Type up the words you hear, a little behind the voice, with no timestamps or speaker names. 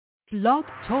Blog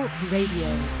Talk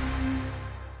Radio.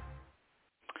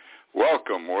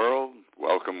 Welcome, world.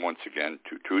 Welcome once again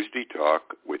to Tuesday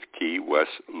Talk with Key West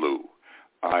Lou.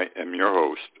 I am your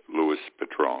host, Louis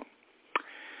Patron.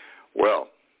 Well,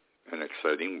 an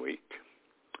exciting week,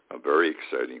 a very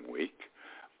exciting week.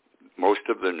 Most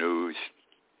of the news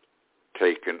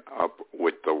taken up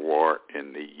with the war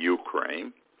in the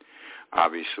Ukraine.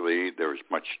 Obviously, there's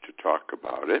much to talk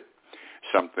about it.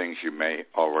 Some things you may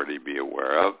already be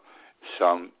aware of.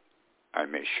 Some I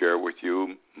may share with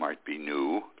you might be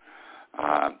new.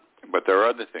 But there are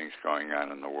other things going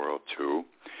on in the world, too.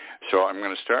 So I'm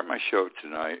going to start my show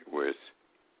tonight with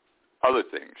other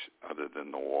things other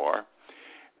than the war.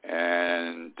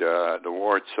 And the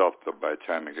war itself, though, by the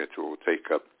time I get to it, will take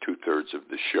up two-thirds of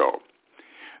the show.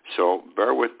 So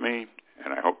bear with me,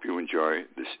 and I hope you enjoy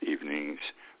this evening's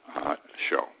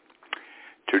show.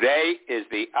 Today is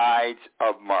the Ides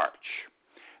of March.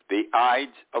 The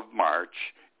Ides of March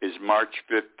is March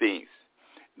 15th.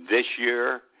 This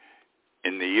year,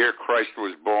 in the year Christ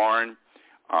was born,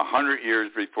 100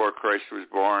 years before Christ was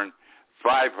born,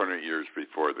 500 years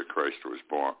before Christ was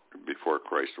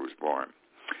born.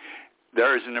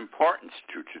 There is an importance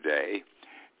to today,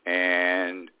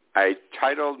 and I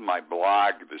titled my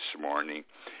blog this morning,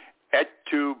 Et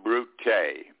tu, Brute,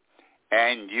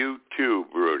 and you too,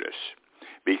 Brutus,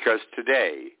 because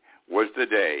today was the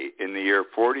day in the year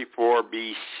 44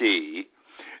 B.C.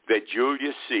 that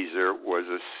Julius Caesar was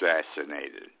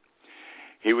assassinated.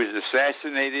 He was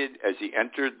assassinated as he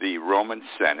entered the Roman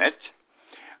Senate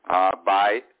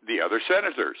by the other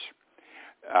senators.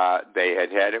 They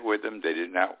had it with him. They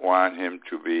did not want him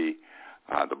to be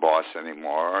the boss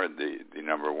anymore, the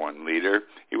number one leader.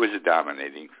 He was a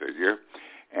dominating figure,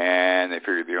 and they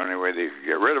figured the only way they could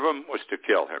get rid of him was to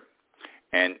kill him.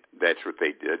 And that's what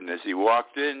they did. And as he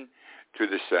walked in to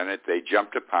the Senate, they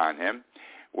jumped upon him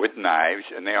with knives,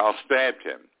 and they all stabbed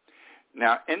him.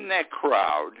 Now, in that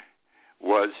crowd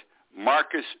was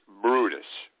Marcus Brutus.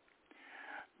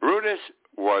 Brutus's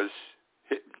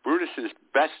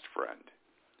best friend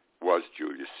was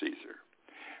Julius Caesar.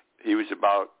 He was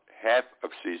about half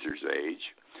of Caesar's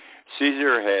age.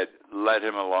 Caesar had led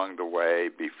him along the way,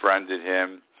 befriended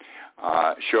him,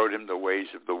 showed him the ways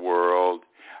of the world,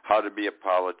 how to be a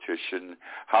politician,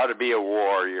 how to be a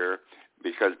warrior,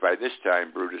 because by this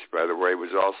time, Brutus, by the way, was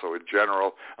also a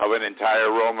general of an entire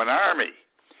Roman army.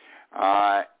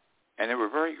 And they were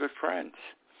very good friends.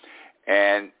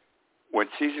 And when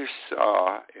Caesar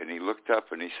saw, and he looked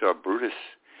up and he saw Brutus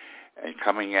and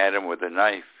coming at him with a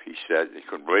knife, he said, he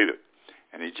couldn't believe it.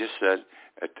 And he just said,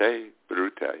 Et te,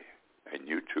 Brute, and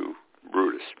you too,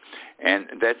 Brutus. And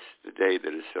that's the day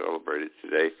that is celebrated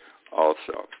today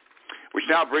also. Which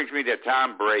now brings me to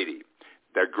Tom Brady,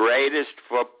 the greatest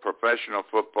professional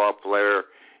football player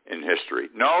in history.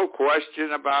 No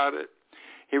question about it.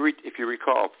 If you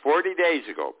recall, 40 days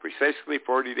ago, precisely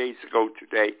 40 days ago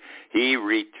today, he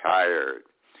retired.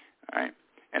 Right?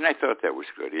 And I thought that was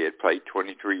good. He had played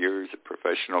 23 years of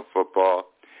professional football.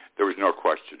 There was no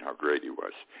question how great he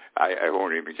was. I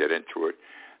won't even get into it.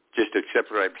 Just accept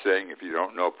what I'm saying if you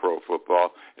don't know pro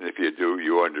football, and if you do,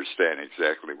 you understand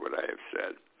exactly what I have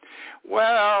said.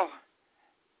 Well,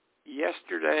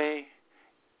 yesterday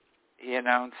he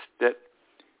announced that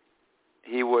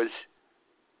he was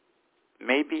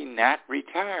maybe not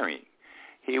retiring.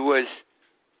 He was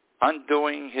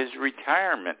undoing his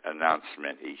retirement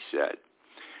announcement, he said.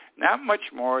 Not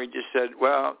much more. He just said,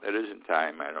 well, it isn't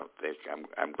time. I don't think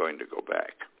I'm going to go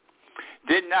back.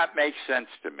 Did not make sense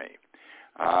to me.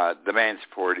 The man's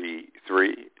 42,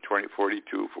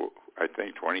 I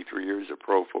think 23 years a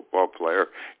pro football player.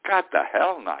 Got the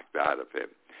hell knocked out of him.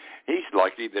 He's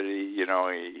lucky that he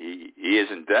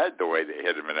isn't dead the way they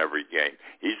hit him in every game.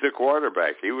 He's the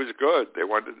quarterback. He was good. They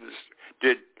wanted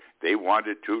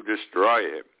to destroy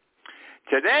him.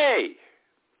 Today,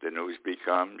 the news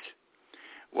becomes,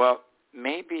 well,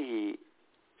 maybe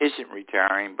he isn't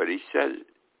retiring, but he says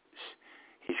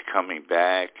he's coming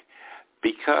back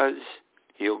because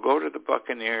he'll go to the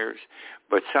Buccaneers,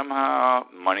 but somehow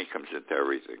money comes into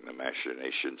everything, the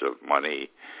machinations of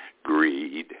money,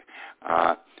 greed.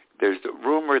 There's the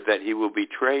rumor that he will be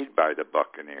traded by the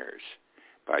Buccaneers,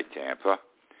 by Tampa,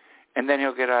 and then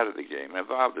he'll get out of the game,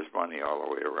 involve his money all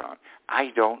the way around. I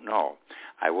don't know.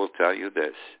 I will tell you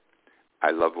this.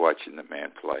 I love watching the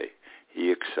man play.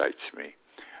 He excites me.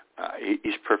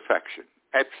 He's perfection,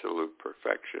 absolute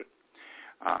perfection.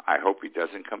 I hope he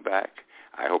doesn't come back.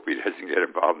 I hope he doesn't get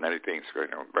involved in anything that's going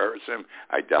to embarrass him.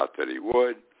 I doubt that he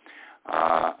would.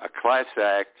 A class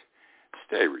act,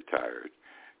 stay retired.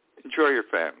 Enjoy your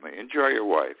family. Enjoy your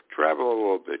wife. Travel a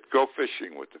little bit. Go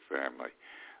fishing with the family.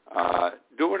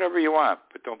 Do whatever you you want,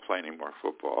 but don't play any more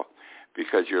football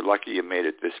because you're lucky you made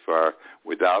it this far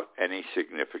without any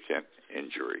significant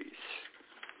injuries.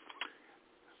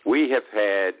 We have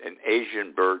had an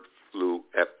Asian bird flu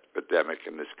epidemic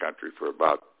in this country for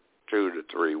about 2 to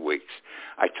 3 weeks.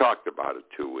 I talked about it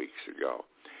 2 weeks ago.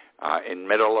 In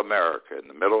middle America, in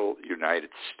the middle United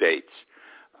States,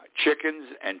 chickens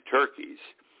and turkeys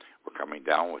were coming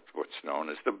down with what's known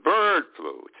as the bird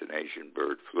flu. It's an Asian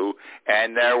bird flu,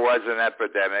 and there was an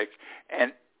epidemic,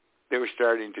 and they were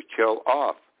starting to kill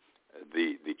off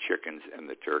the chickens and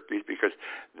the turkeys because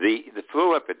the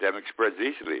flu epidemic spreads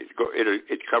easily.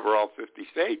 It'd cover all 50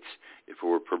 states if it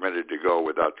were permitted to go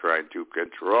without trying to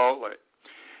control it.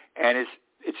 And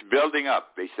it's building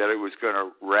up. They said it was going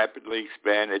to rapidly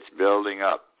expand. It's building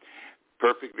up.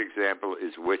 Perfect example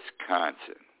is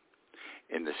Wisconsin.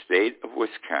 In the state of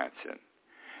Wisconsin,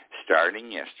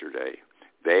 starting yesterday,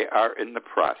 they are in the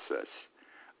process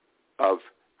of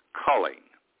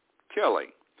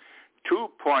killing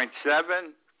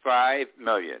 2.75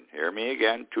 million, hear me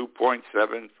again,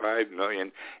 2.75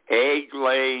 million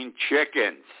egg-laying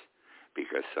chickens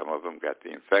because some of them got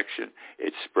the infection.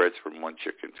 It spreads from one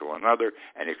chicken to another,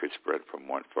 and it could spread from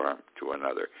one farm to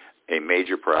another. A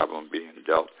major problem being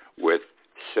dealt with,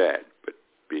 sad, but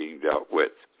being dealt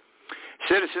with.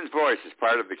 Citizens Voice is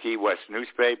part of the Key West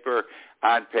newspaper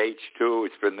on page 2.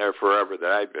 It's been there forever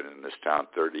that I've been in this town,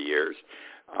 30 years.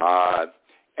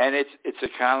 And it's a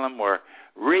column where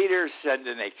readers send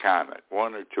in a comment,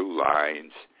 1 or 2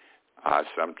 lines,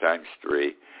 sometimes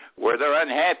 3, where they're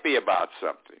unhappy about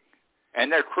something.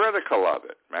 And they're critical of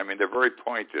it. I mean, they're very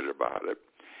pointed about it.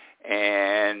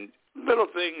 And little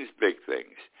things, big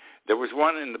things. There was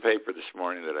one in the paper this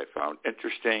morning that I found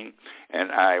interesting,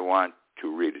 and I want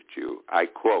to read it to you. I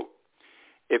quote,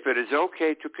 "If it is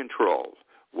okay to control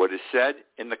what is said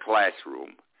in the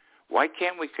classroom, why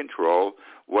can't we control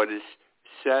what is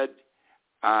said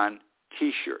on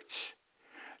T-shirts?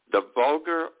 The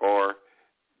vulgar or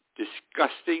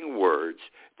disgusting words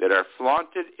that are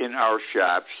flaunted in our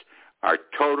shops are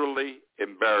totally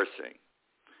embarrassing."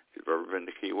 If you've ever been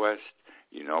to Key West,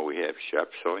 you know we have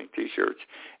shops selling T-shirts,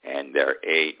 and there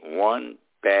ain't one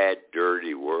bad,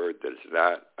 dirty word that is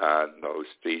not on those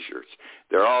T-shirts.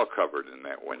 They're all covered in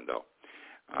that window,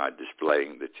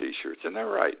 displaying the T-shirts, and they're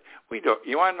right. We don't.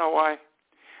 You want to know why?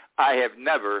 I have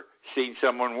never seen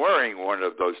someone wearing one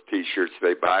of those T-shirts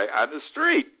they buy on the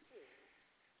street.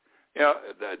 You know,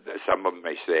 some of them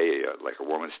may say, like a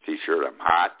woman's T-shirt, "I'm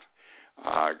hot."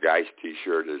 A guy's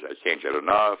T-shirt is, "I can't get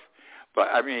enough." But,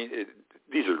 I mean,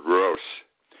 these are gross.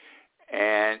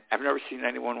 And I've never seen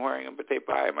anyone wearing them, but they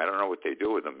buy them. I don't know what they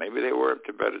do with them. Maybe they wear them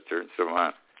to bed. It turns them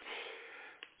on.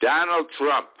 Donald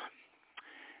Trump.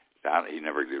 He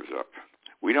never gives up.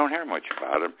 We don't hear much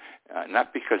about him,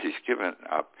 not because he's given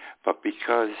up, but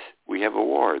because we have a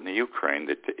war in the Ukraine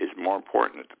that is more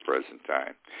important at the present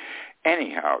time.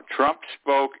 Anyhow, Trump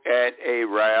spoke at a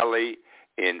rally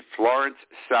in Florence,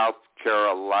 South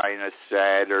Carolina,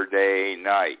 Saturday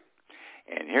night.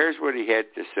 And here's what he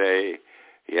had to say.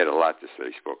 He had a lot to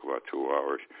say. He spoke about 2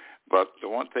 hours. But the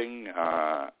one thing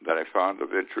that I found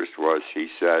of interest was he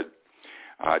said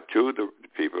to the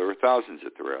people, there were thousands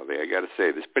at the rally, I got to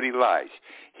say this, but he lies.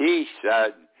 He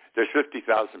said there's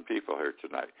 50,000 people here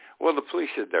tonight. Well, the police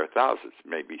said there are thousands,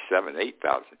 maybe 7,000,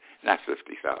 8,000, not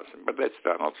 50,000, but that's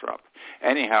Donald Trump.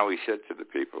 Anyhow, he said to the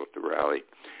people at the rally,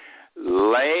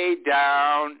 lay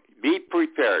down, be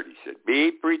prepared, he said,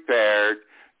 be prepared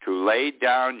to lay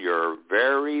down your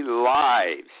very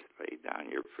lives,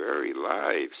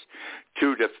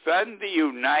 to defend the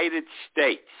United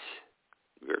States,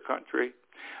 your country,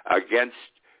 against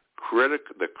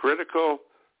the critical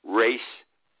race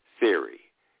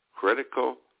theory.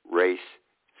 Critical race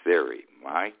theory.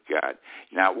 My God.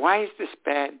 Now, why is this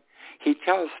bad? He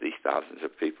tells these thousands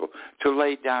of people to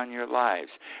lay down your lives.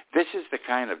 This is the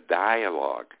kind of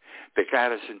dialogue that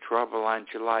got us in trouble on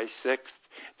July 6th.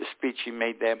 The speech he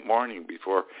made that morning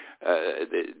before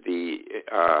the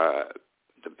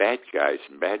bad guys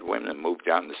and bad women moved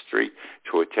down the street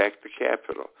to attack the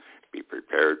Capitol. Be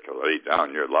prepared to lay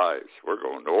down your lives. We're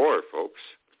going to war, folks.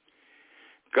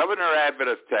 Governor Abbott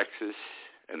of Texas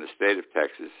and the state of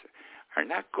Texas are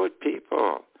not good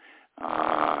people.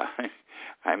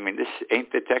 I mean, this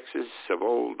ain't the Texas of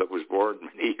old that was born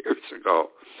many years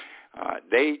ago.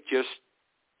 They just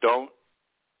don't.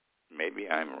 Maybe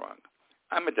I'm wrong.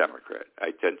 I'm a Democrat.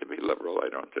 I tend to be liberal. I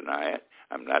don't deny it.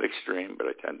 I'm not extreme, but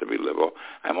I tend to be liberal.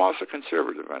 I'm also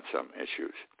conservative on some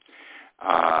issues.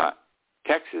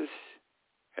 Texas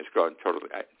has gone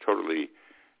totally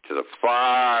to the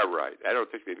far right. I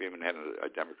don't think they've even had a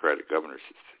Democratic governor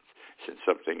since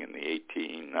something in the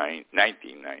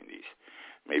 1990s,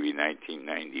 maybe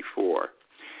 1994.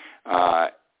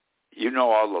 You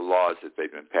know all the laws that they've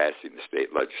been passing, the state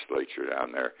legislature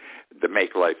down there, to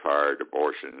make life hard,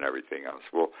 abortion, and everything else.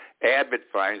 Well, Abbott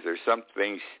finds there's some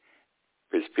things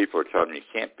his people are telling him you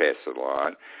can't pass a law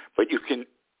on, but you can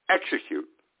execute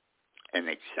an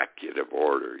executive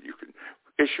order. You can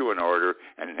issue an order,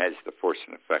 and it has the force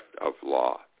and effect of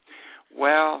law.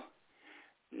 Well,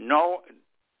 no,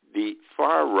 the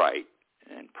far right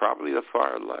and probably the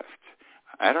far left,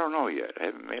 I don't know yet. I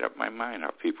haven't made up my mind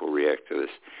how people react to this.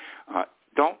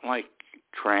 Don't like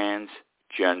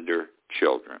transgender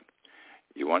children.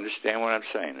 You understand what I'm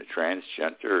saying? A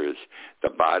transgender is the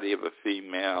body of a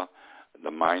female, the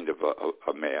mind of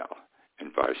a male,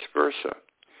 and vice versa.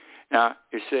 Now,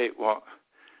 you say, well,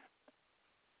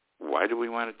 why do we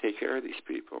want to take care of these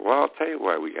people? Well, I'll tell you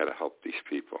why we got to help these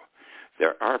people.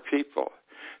 There are people.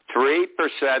 3%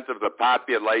 of the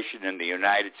population in the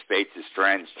United States is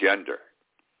transgender.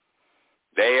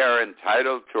 They are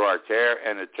entitled to our care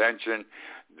and attention.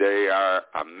 They are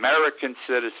American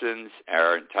citizens,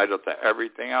 are entitled to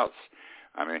everything else.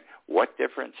 I mean, what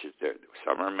difference is there?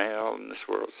 Some are male in this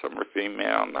world, some are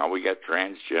female. Now we got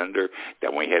transgender.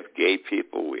 Then we have gay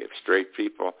people. We have straight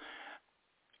people.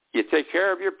 You take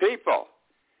care of your people.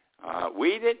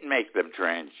 We didn't make them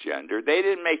transgender. They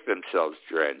didn't make themselves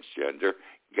transgender.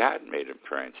 God made them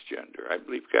transgender. I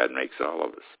believe God makes all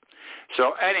of us.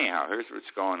 So anyhow, here's what's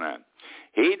going on.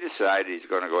 He decided he's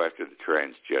going to go after the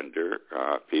transgender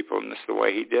people, and this is the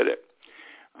way he did it.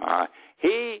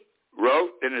 He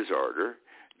wrote in his order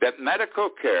that medical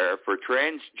care for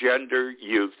transgender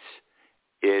youths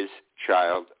is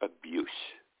child abuse,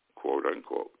 quote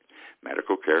unquote.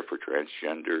 Medical care for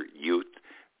transgender youth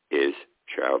is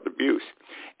child abuse.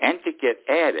 And to get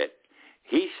at it,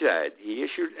 he said, he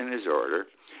issued in his order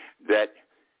that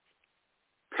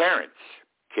parents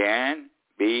can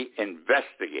be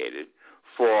investigated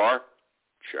for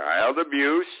child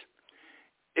abuse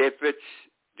if it's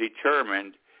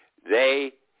determined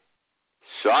they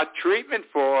sought treatment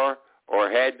for or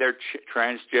had their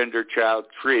transgender child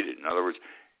treated. In other words,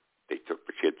 they took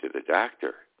the kid to the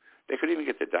doctor. They could even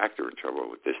get the doctor in trouble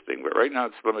with this thing, but right now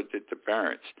it's limited to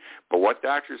parents. But what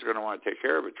doctor is going to want to take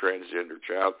care of a transgender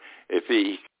child if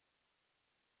he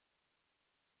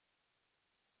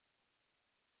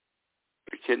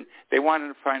can? They wanted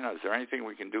to find out, is there anything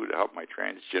we can do to help my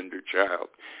transgender child?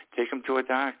 Take him to a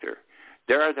doctor.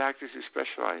 There are doctors who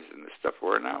specialize in this stuff.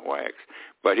 We're not WACs.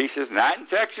 But he says, not in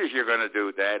Texas you're going to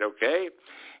do that, okay?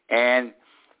 And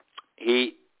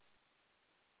he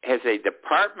has a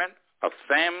Department of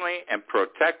Family and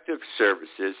Protective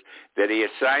Services that he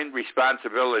assigned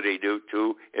responsibility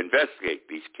to investigate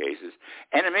these cases.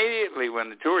 And immediately,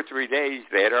 within 2 or 3 days,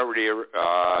 they had already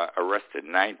arrested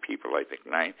 9 people, I think,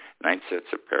 nine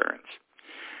sets of parents.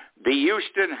 The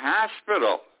Houston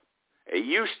Hospital,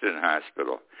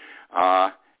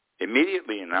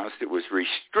 immediately announced it was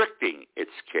restricting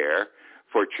its care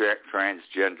for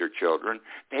transgender children.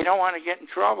 They don't want to get in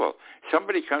trouble.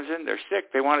 Somebody comes in, they're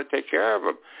sick, they want to take care of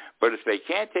them. But if they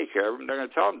can't take care of them, they're going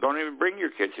to tell them, don't even bring your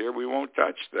kids here, we won't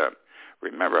touch them.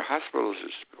 Remember, hospitals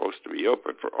are supposed to be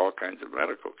open for all kinds of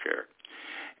medical care.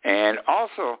 And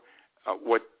also,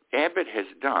 what Abbott has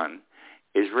done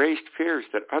is raised fears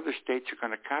that other states are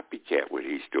going to copycat what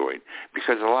he's doing,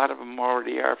 because a lot of them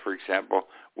already are, for example,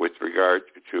 with regard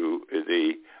to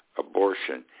the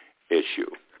abortion issue.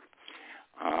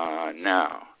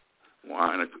 Now,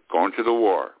 going to the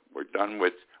war. We're done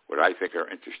with what I think are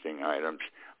interesting items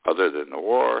other than the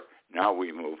war. Now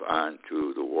we move on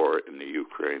to the war in the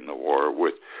Ukraine, the war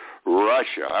with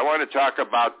Russia. I want to talk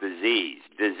about disease.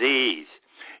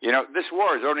 You know, this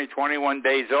war is only 21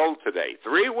 days old today.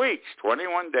 3 weeks,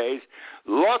 21 days.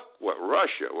 Look what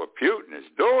Putin is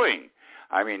doing.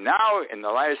 I mean, now in the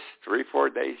last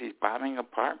 3-4 days, he's bombing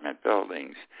apartment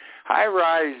buildings, high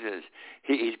rises.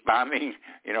 He's bombing,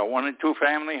 1 and 2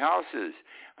 family houses.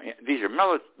 These are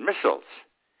missiles,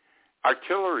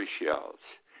 artillery shells,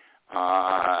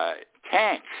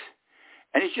 tanks,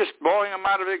 and he's just blowing them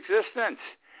out of existence.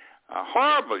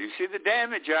 Horrible. You see the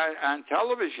damage on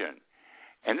television.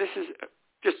 And this is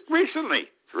just recently,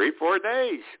 3-4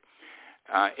 days.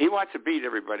 He wants to beat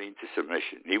everybody into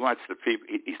submission. He wants the people.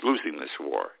 He's losing this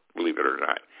war, believe it or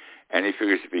not. And he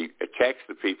figures if he attacks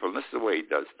the people, and this is the way he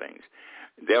does things,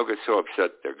 they'll get so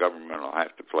upset their government will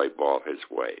have to play ball his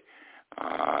way.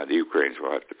 The Ukrainians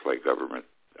will have to play government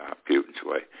Putin's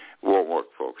way. It won't work,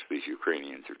 folks. folks. These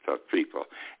Ukrainians are tough people.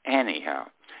 Anyhow,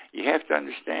 you have to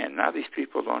understand, now these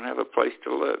people don't have a place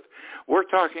to live. We're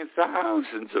talking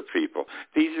thousands of people.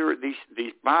 These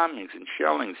bombings and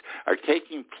shellings are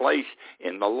taking place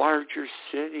in the larger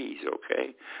cities,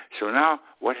 okay? So now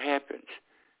what happens?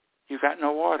 You've got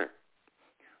no water.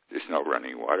 There's no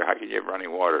running water. How can you have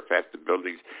running water if half the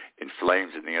building's in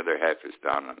flames and the other half is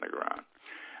down on the ground?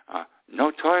 No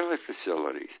toilet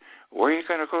facilities. Where are you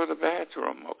going to go to the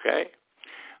bathroom, okay?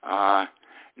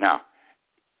 Now,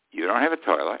 you don't have a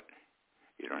toilet.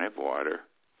 You don't have water.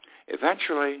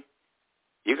 Eventually,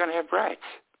 you're going to have rats.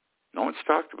 No one's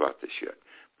talked about this yet.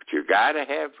 But you got to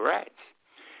have rats.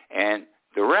 And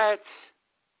the rats,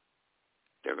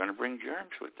 they're going to bring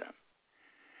germs with them.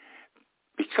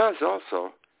 Because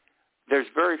also, there's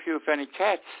very few, if any,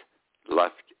 cats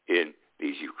left in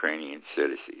these Ukrainian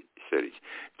cities.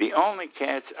 The only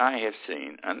cats I have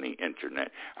seen on the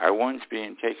Internet are ones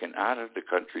being taken out of the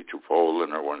country to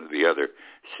Poland or one of the other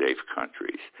safe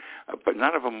countries. But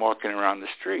none of them walking around the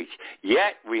streets.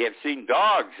 Yet we have seen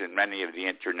dogs in many of the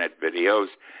Internet videos.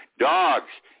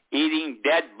 Dogs eating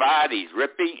dead bodies,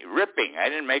 ripping. I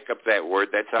didn't make up that word.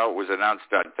 That's how it was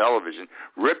announced on television.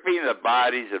 Ripping the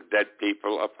bodies of dead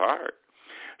people apart.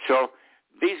 So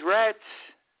these rats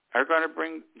are going to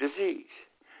bring disease.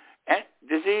 And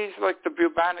disease like the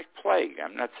bubonic plague.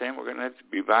 I'm not saying we're going to have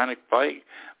the bubonic plague,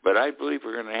 but I believe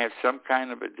we're going to have some kind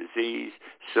of a disease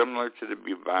similar to the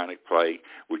bubonic plague,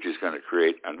 which is going to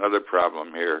create another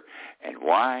problem here. And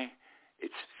why?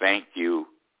 It's thank you,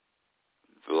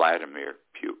 Vladimir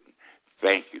Putin.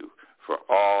 Thank you for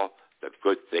all the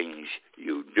good things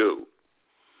you do.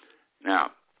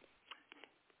 Now,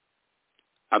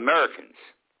 Americans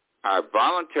are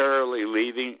voluntarily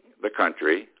leaving the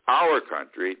country, our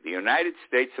country, the United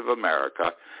States of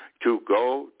America, to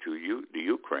go to the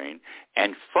Ukraine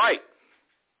and fight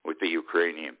with the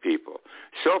Ukrainian people.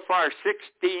 So far,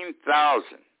 16,000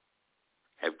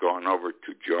 have gone over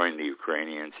to join the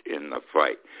Ukrainians in the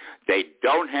fight. They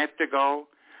don't have to go.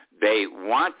 They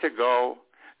want to go.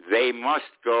 They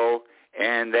must go,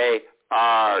 and they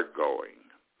are going.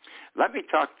 Let me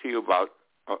talk to you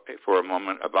for a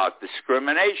moment about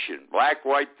discrimination,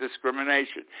 black-white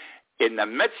discrimination. In the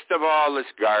midst of all this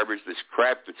garbage, this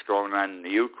crap that's going on in the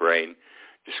Ukraine,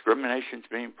 discrimination's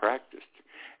being practiced.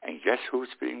 And guess who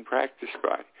it's being practiced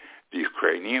by? The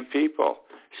Ukrainian people.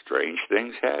 Strange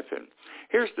things happen.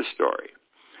 Here's the story.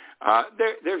 I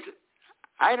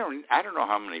don't know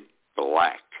how many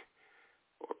black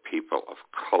or people of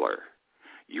color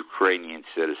Ukrainian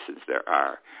citizens there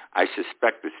are. I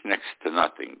suspect it's next to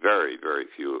nothing. Very, very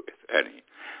few, if any.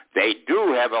 They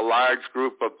do have a large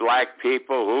group of black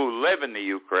people who live in the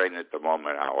Ukraine at the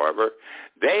moment, however.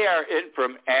 They are in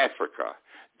from Africa.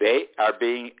 They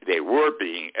were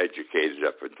being educated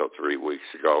up until 3 weeks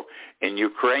ago in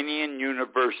Ukrainian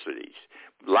universities.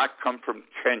 Black come from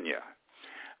Kenya.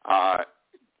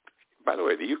 By the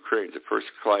way, the Ukraine's a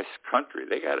first-class country.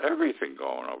 They got everything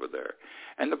going over there.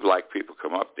 And the black people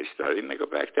come up, they study, and they go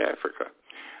back to Africa.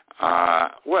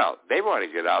 Well, they want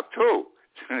to get out, too,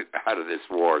 out of this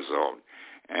war zone.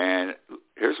 And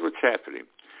here's what's happening.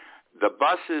 The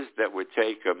buses that would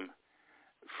take them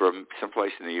from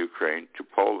someplace in the Ukraine to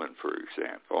Poland, for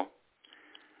example,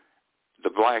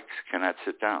 the blacks cannot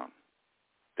sit down.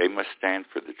 They must stand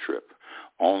for the trip.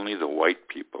 Only the white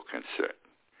people can sit.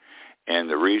 And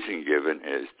the reason given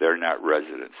is they're not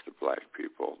residents, the black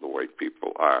people. The white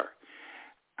people are.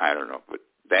 I don't know, but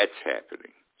that's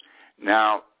happening.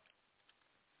 Now,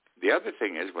 the other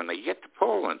thing is when they get to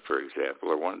Poland, for example,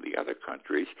 or one of the other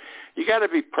countries, you got to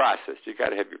be processed. You got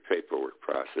to have your paperwork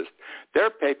processed. Their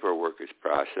paperwork is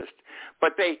processed,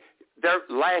 but they're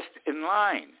last in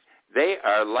line. They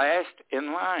are last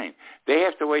in line. They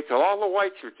have to wait till all the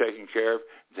whites are taken care of,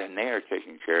 then they are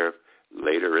taken care of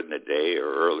later in the day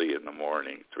or early in the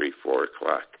morning, 3, 4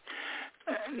 o'clock.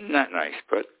 Not nice,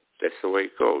 but that's the way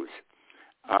it goes.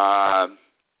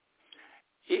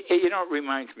 It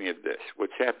reminds me of this,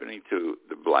 what's happening to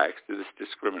the blacks, to this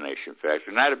discrimination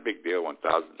factor. Not a big deal when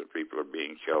thousands of people are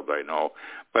being killed, I know,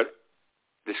 but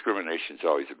discrimination is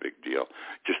always a big deal,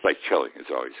 just like killing is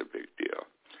always a big deal.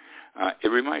 It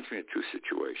reminds me of two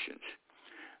situations.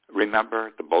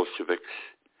 Remember the Bolsheviks?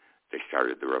 They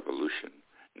started the revolution,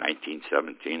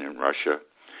 1917 in Russia.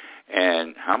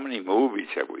 And how many movies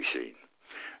have we seen?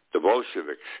 The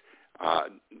Bolsheviks,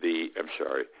 the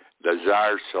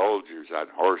Tsar soldiers on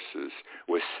horses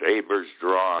with sabers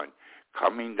drawn,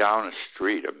 coming down a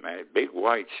street, a big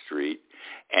wide street,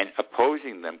 and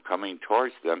opposing them, coming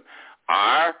towards them,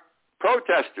 are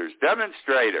protesters,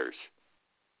 demonstrators.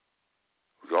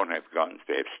 don't have guns.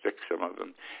 They have sticks, some of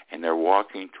them, and they're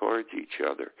walking towards each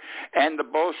other. And the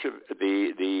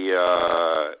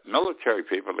military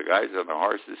people, the guys on the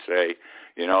horses say,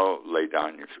 lay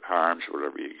down your arms,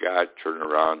 whatever you got, turn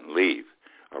around, leave,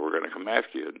 or we're going to come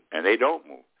after you. And they don't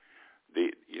move.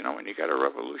 When you got a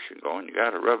revolution going, you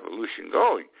got a revolution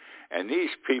going. And these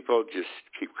people just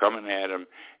keep coming at him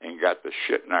and got the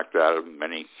shit knocked out of them,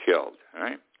 many killed,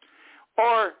 right?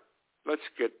 Or let's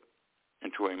get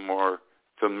into a more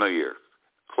familiar,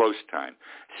 close time.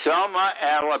 Selma,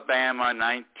 Alabama,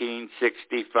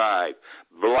 1965.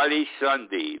 Bloody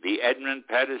Sunday. The Edmund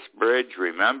Pettus Bridge,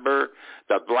 remember?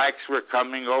 The blacks were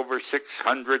coming over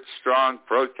 600 strong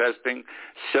protesting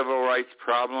civil rights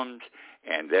problems.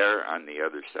 And there on the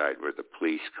other side were the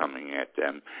police coming at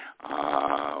them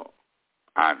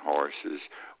on horses,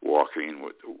 walking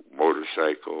with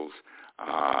motorcycles,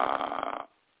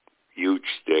 huge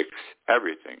sticks,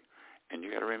 everything. And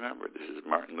you got to remember, this is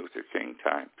Martin Luther King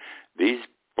time. These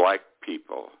black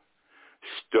people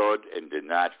stood and did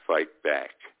not fight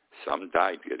back. Some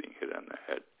died getting hit on the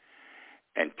head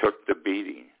and took the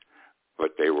beating.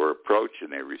 But they were approached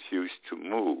and they refused to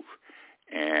move.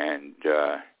 And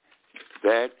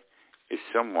that is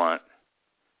somewhat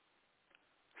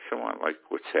like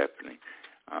what's happening.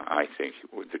 I think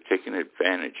they're taking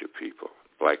advantage of people,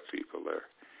 black people there.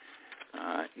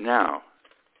 Now,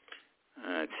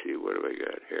 let's see, what do I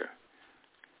got here?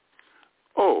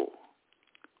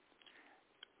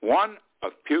 One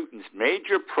of Putin's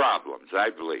major problems, I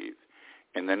believe,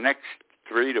 in the next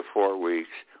 3 to 4 weeks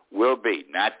will be,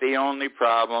 not the only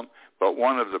problem, but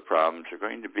one of the problems are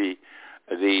going to be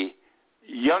the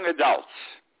young adults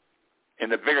in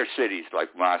the bigger cities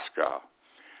like Moscow.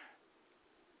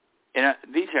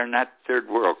 These are not third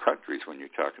world countries when you're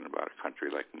talking about a country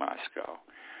like Moscow.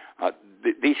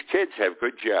 These kids have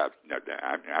good jobs. Now,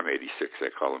 I'm 86, I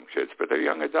call them kids, but they're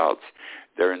young adults.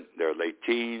 They're in their late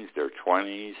teens, their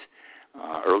 20s,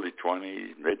 early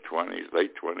 20s, mid-20s,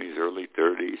 late 20s, early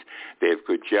 30s. They have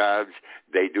good jobs.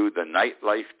 They do the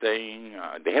nightlife thing.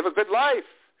 They have a good life.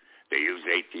 They use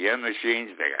ATM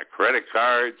machines. They got credit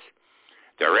cards.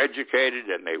 They're educated,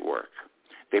 and they work.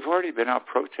 They've already been out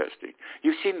protesting.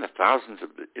 You've seen the thousands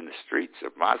in the streets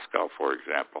of Moscow, for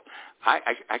example.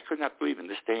 I could not believe in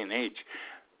this day and age,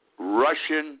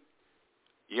 Russian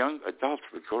young adults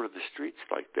would go to the streets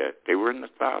like that. They were in the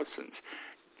thousands,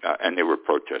 and they were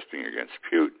protesting against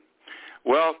Putin.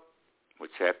 Well,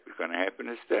 what's going to happen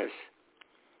is this.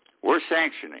 We're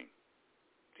sanctioning.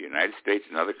 The United States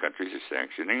and other countries are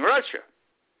sanctioning Russia.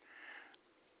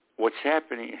 What's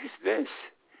happening is this.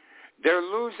 They're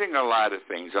losing a lot of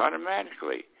things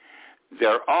automatically.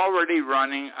 They're already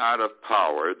running out of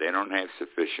power. They don't have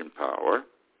sufficient power.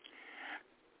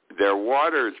 Their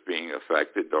water is being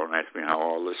affected. Don't ask me how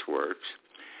all this works.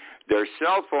 Their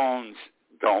cell phones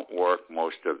don't work,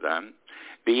 most of them.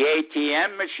 The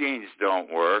ATM machines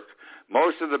don't work.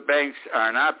 Most of the banks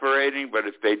aren't operating, but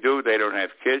if they do, they don't have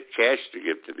cash to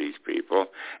give to these people.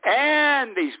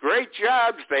 And these great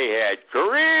jobs they had,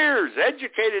 careers,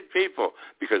 educated people,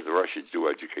 because the Russians do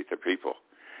educate their people.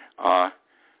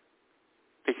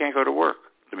 They can't go to work.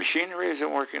 The machinery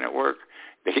isn't working at work.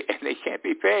 They can't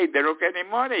be paid. They don't get any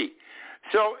money.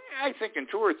 So I think in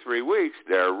 2 or 3 weeks,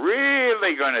 they're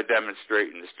really going to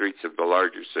demonstrate in the streets of the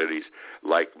larger cities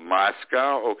like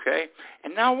Moscow, okay?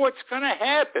 And now what's going to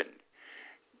happen?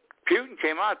 Putin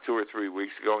came out 2 or 3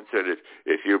 weeks ago and said,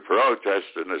 if you protest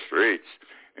in the streets,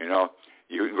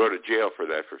 you can go to jail for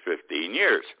that for 15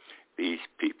 years. These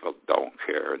people don't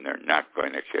care, and they're not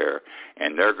going to care,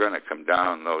 and they're going to come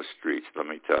down those streets, let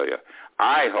me tell you.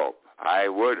 I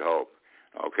would hope,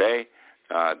 okay,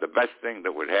 the best thing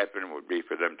that would happen would be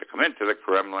for them to come into the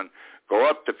Kremlin, go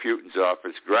up to Putin's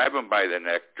office, grab him by the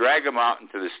neck, drag him out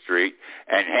into the street,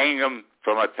 and hang him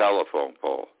from a telephone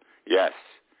pole. Yes,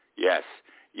 yes,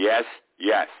 yes,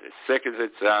 yes. As sick as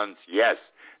it sounds, yes.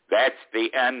 That's the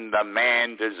end the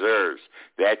man deserves.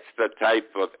 That's the type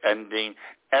of ending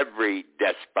every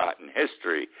despot in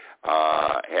history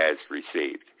has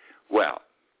received. Well,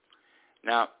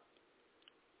 now,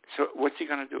 so what's he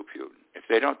going to do, Putin? If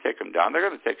they don't take him down, they're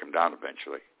going to take him down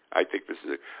eventually. I think this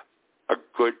is a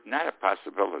good, not a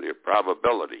possibility, a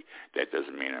probability. That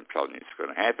doesn't mean I'm telling you it's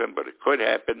going to happen, but it could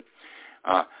happen.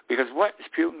 Because what is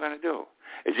Putin going to do?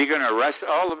 Is he going to arrest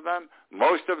all of them,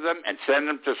 most of them, and send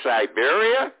them to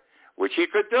Siberia? Which he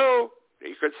could do.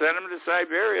 He could send them to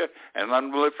Siberia and let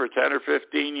them live for 10 or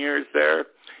 15 years there.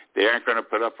 They aren't going to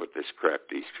put up with this crap.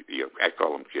 I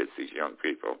call them kids, these young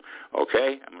people.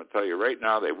 Okay? I'm going to tell you right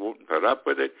now, they won't put up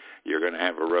with it. You're going to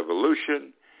have a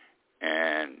revolution,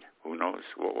 and who knows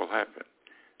what will happen.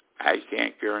 I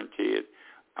can't guarantee it,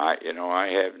 I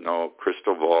have no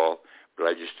crystal ball, but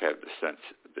I just have the sense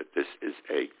that this is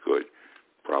a good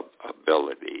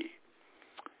probability.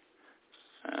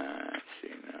 Let's see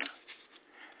now.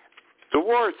 The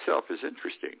war itself is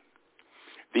interesting.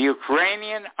 The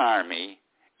Ukrainian army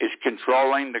is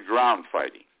controlling the ground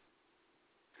fighting.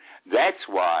 That's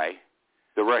why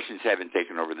the Russians haven't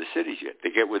taken over the cities yet.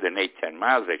 They get within 8-10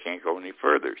 miles. They can't go any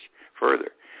further.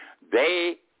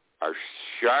 They are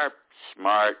sharp,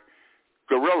 smart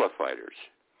guerrilla fighters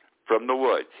from the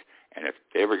woods. And if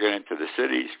they ever get into the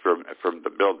cities, from the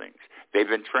buildings. They've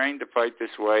been trained to fight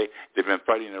this way. They've been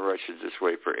fighting the Russians this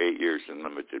way for 8 years in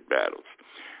limited battles.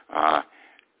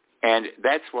 And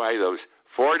that's why those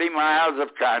 40 miles of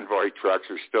convoy trucks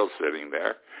are still sitting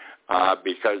there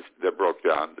because they broke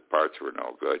down. The parts were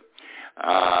no good.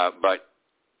 But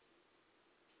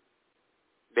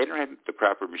they don't have the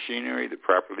proper machinery, the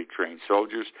properly trained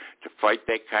soldiers to fight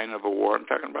that kind of a war. I'm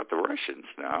talking about the Russians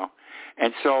now.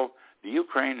 And so the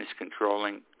Ukraine is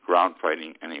controlling ground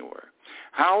fighting anywhere.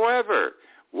 However,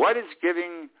 what is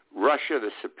giving Russia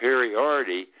the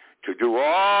superiority to do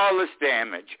all this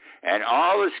damage and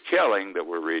all this killing that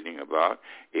we're reading about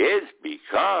is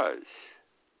because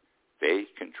they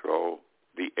control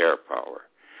the air power.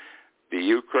 The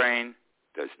Ukraine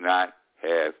does not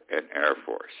have an air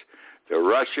force. The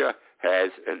Russia has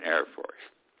an air force.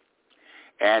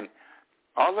 And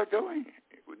all they're doing,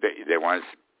 they want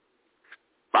to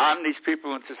bomb these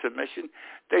people into submission.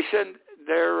 They send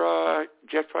their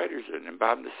jet fighters in and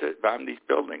bomb these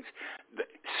buildings. The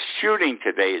shooting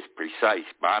today is precise.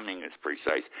 Bombing is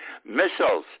precise.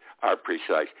 Missiles are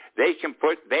precise. They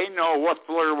know what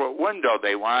floor or what window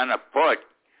they want to put.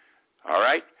 All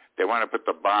right? They want to put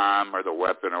the bomb or the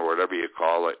weapon or whatever you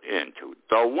call it into.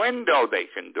 The window they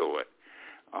can do it.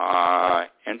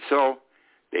 And so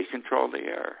they control the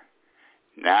air.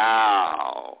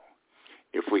 Now,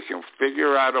 if we can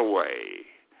figure out a way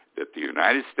that the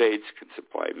United States can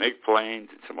supply MiG planes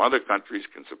and some other countries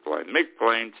can supply MiG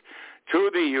planes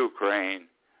to the Ukraine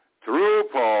through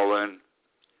Poland,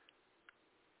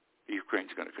 the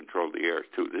Ukraine's going to control the air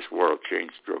too. This world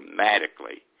changed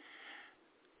dramatically.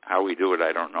 How we do it,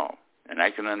 I don't know. And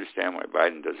I can understand why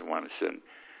Biden doesn't want to send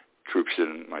troops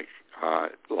in like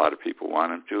a lot of people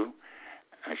want him to.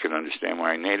 I can understand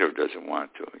why NATO doesn't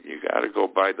want to. You got to go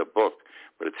by the book.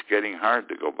 But it's getting hard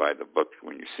to go by the book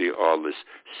when you see all this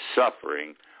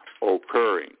suffering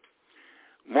occurring.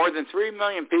 More than 3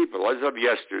 million people, as of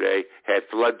yesterday, had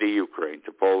fled the Ukraine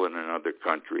to Poland and other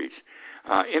countries.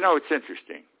 It's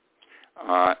interesting.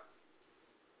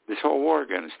 This whole war,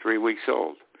 again, is 3 weeks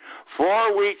old.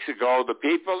 4 weeks ago, the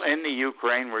people in the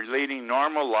Ukraine were leading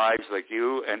normal lives like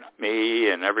you and me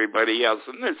and everybody else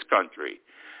in this country.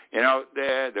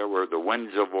 There were the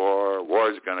winds of war.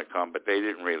 War's going to come, but they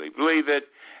didn't really believe it.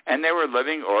 And they were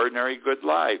living ordinary good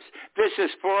lives. This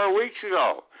is 4 weeks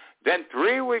ago. Then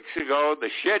 3 weeks ago, the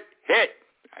shit hit.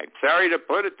 I'm sorry to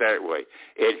put it that way.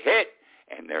 It hit,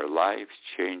 and their lives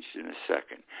changed in a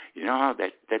second. You know how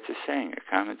that's a saying, a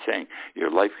common saying.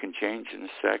 Your life can change in a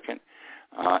second.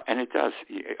 And it does.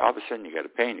 All of a sudden, you got a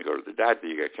pain. You go to the doctor.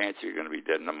 You got cancer. You're going to be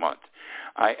dead in a month.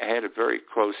 I had a very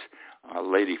close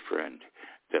lady friend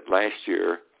that last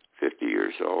year, 50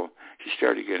 years old, she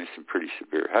started getting some pretty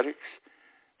severe headaches.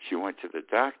 She went to the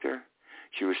doctor.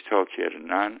 She was told she had a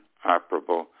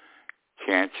non-operable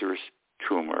cancerous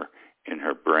tumor in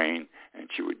her brain, and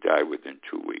she would die within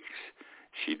 2 weeks.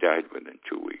 She died within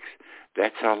 2 weeks.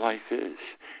 That's how life is,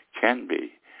 can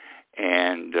be.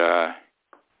 And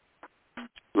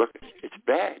look, it's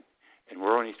bad, and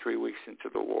we're only 3 weeks into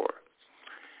the war.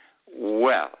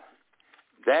 Well,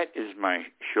 that is my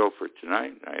show for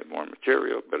tonight. I have more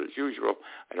material, but as usual,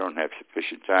 I don't have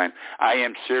sufficient time. I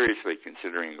am seriously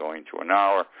considering going to an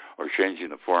hour or changing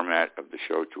the format of the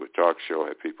show to a talk show,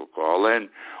 have people call in,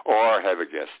 or have a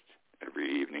guest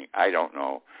every evening. I don't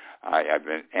know. I've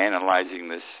been analyzing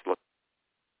this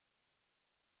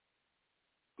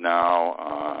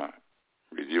now,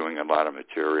 reviewing a lot of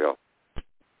material,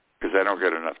 because I don't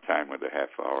get enough time with a half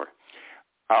hour.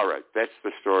 All right, that's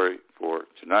the story for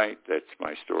tonight. That's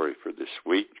my story for this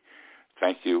week.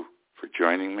 Thank you for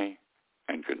joining me,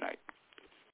 and good night.